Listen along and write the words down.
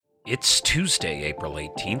It's Tuesday, April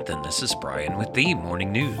 18th, and this is Brian with the Morning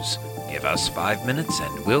News. Give us 5 minutes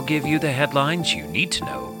and we'll give you the headlines you need to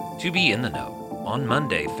know to be in the know. On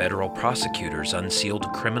Monday, federal prosecutors unsealed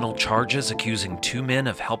criminal charges accusing two men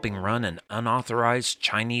of helping run an unauthorized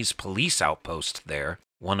Chinese police outpost there,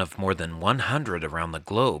 one of more than 100 around the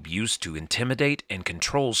globe used to intimidate and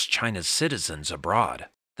controls China's citizens abroad.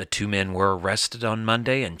 The two men were arrested on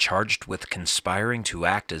Monday and charged with conspiring to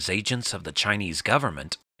act as agents of the Chinese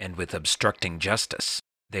government and with obstructing justice.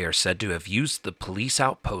 They are said to have used the police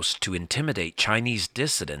outpost to intimidate Chinese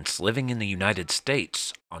dissidents living in the United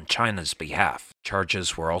States on China's behalf.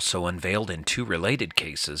 Charges were also unveiled in two related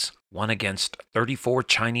cases, one against 34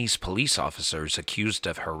 Chinese police officers accused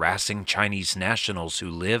of harassing Chinese nationals who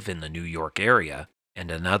live in the New York area, and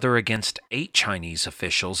another against 8 Chinese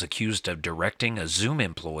officials accused of directing a Zoom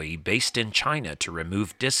employee based in China to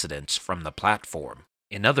remove dissidents from the platform.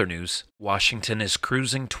 In other news, Washington is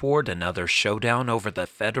cruising toward another showdown over the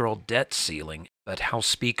federal debt ceiling, but House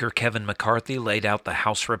Speaker Kevin McCarthy laid out the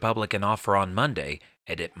House Republican offer on Monday,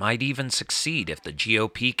 and it might even succeed if the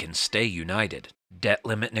GOP can stay united. Debt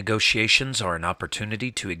limit negotiations are an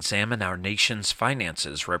opportunity to examine our nation's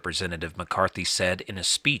finances, Representative McCarthy said in a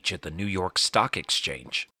speech at the New York Stock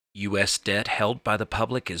Exchange. U.S. debt held by the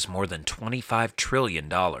public is more than $25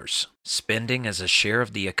 trillion. Spending as a share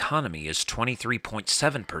of the economy is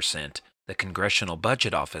 23.7%, the Congressional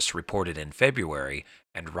Budget Office reported in February,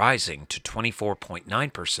 and rising to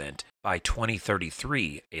 24.9% by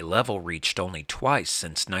 2033, a level reached only twice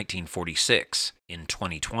since 1946, in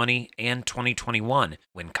 2020 and 2021,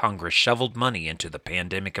 when Congress shoveled money into the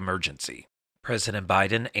pandemic emergency. President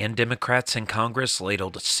Biden and Democrats in Congress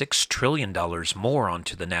ladled $6 trillion more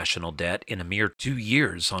onto the national debt in a mere 2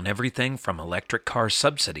 years on everything from electric car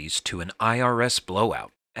subsidies to an IRS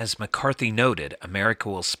blowout. As McCarthy noted, America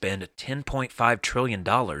will spend $10.5 trillion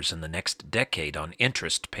in the next decade on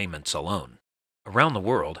interest payments alone. Around the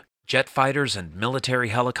world, jet fighters and military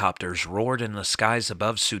helicopters roared in the skies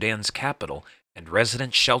above Sudan's capital, and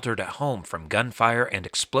residents sheltered at home from gunfire and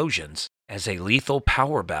explosions as a lethal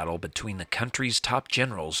power battle between the country's top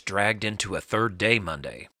generals dragged into a third day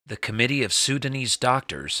Monday. The Committee of Sudanese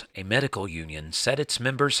Doctors, a medical union, said its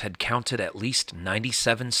members had counted at least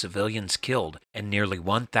 97 civilians killed and nearly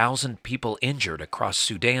 1,000 people injured across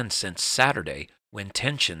Sudan since Saturday, when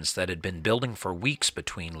tensions that had been building for weeks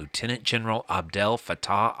between Lieutenant General Abdel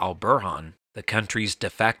Fattah al-Burhan, the country's de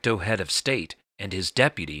facto head of state, and his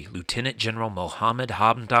deputy, Lieutenant General Mohammed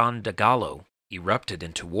Hamdan Dagalo, erupted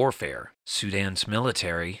into warfare. Sudan's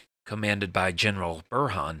military, commanded by General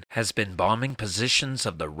Burhan, has been bombing positions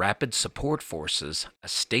of the Rapid Support Forces, a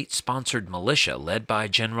state-sponsored militia led by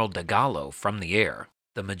General Dagalo, from the air.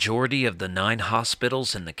 The majority of the 9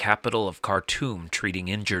 hospitals in the capital of Khartoum treating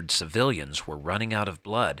injured civilians were running out of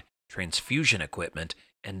blood, transfusion equipment,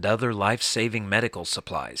 and other life-saving medical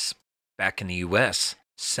supplies. Back in the U.S.,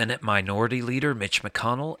 Senate Minority Leader Mitch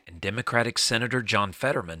McConnell and Democratic Senator John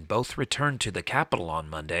Fetterman both returned to the Capitol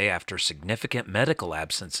on Monday after significant medical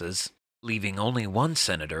absences, leaving only one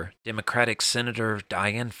senator, Democratic Senator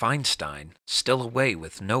Dianne Feinstein, still away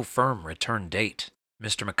with no firm return date.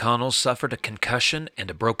 Mr. McConnell suffered a concussion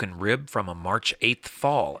and a broken rib from a March 8th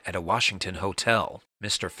fall at a Washington hotel.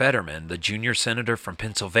 Mr. Fetterman, the junior senator from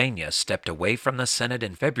Pennsylvania, stepped away from the Senate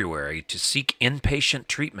in February to seek inpatient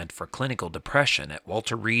treatment for clinical depression at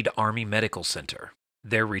Walter Reed Army Medical Center.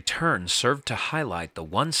 Their return served to highlight the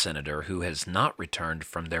one senator who has not returned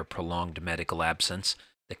from their prolonged medical absence,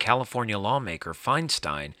 the California lawmaker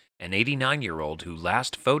Feinstein, an 89-year-old who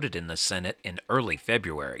last voted in the Senate in early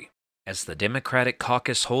February. As the Democratic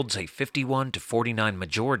caucus holds a 51-49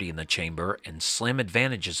 majority in the chamber and slim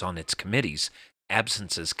advantages on its committees,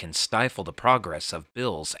 absences can stifle the progress of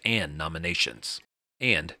bills and nominations.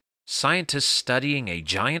 And scientists studying a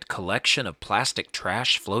giant collection of plastic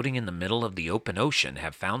trash floating in the middle of the open ocean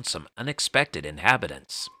have found some unexpected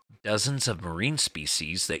inhabitants. Dozens of marine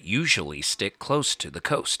species that usually stick close to the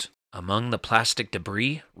coast. Among the plastic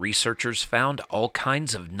debris, researchers found all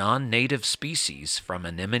kinds of non-native species, from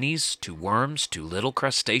anemones to worms to little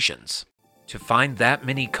crustaceans. To find that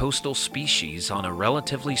many coastal species on a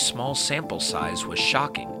relatively small sample size was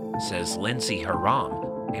shocking, says Lindsay Haram,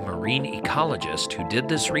 a marine ecologist who did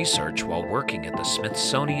this research while working at the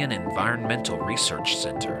Smithsonian Environmental Research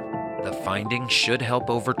Center. The findings should help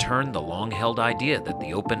overturn the long-held idea that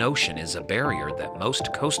the open ocean is a barrier that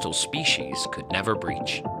most coastal species could never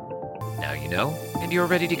breach. Now you know, and you're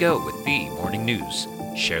ready to go with the Morning News.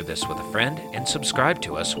 Share this with a friend and subscribe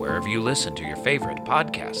to us wherever you listen to your favorite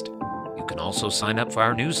podcast. You can also sign up for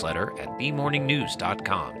our newsletter at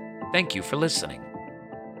themorningnews.com. Thank you for listening.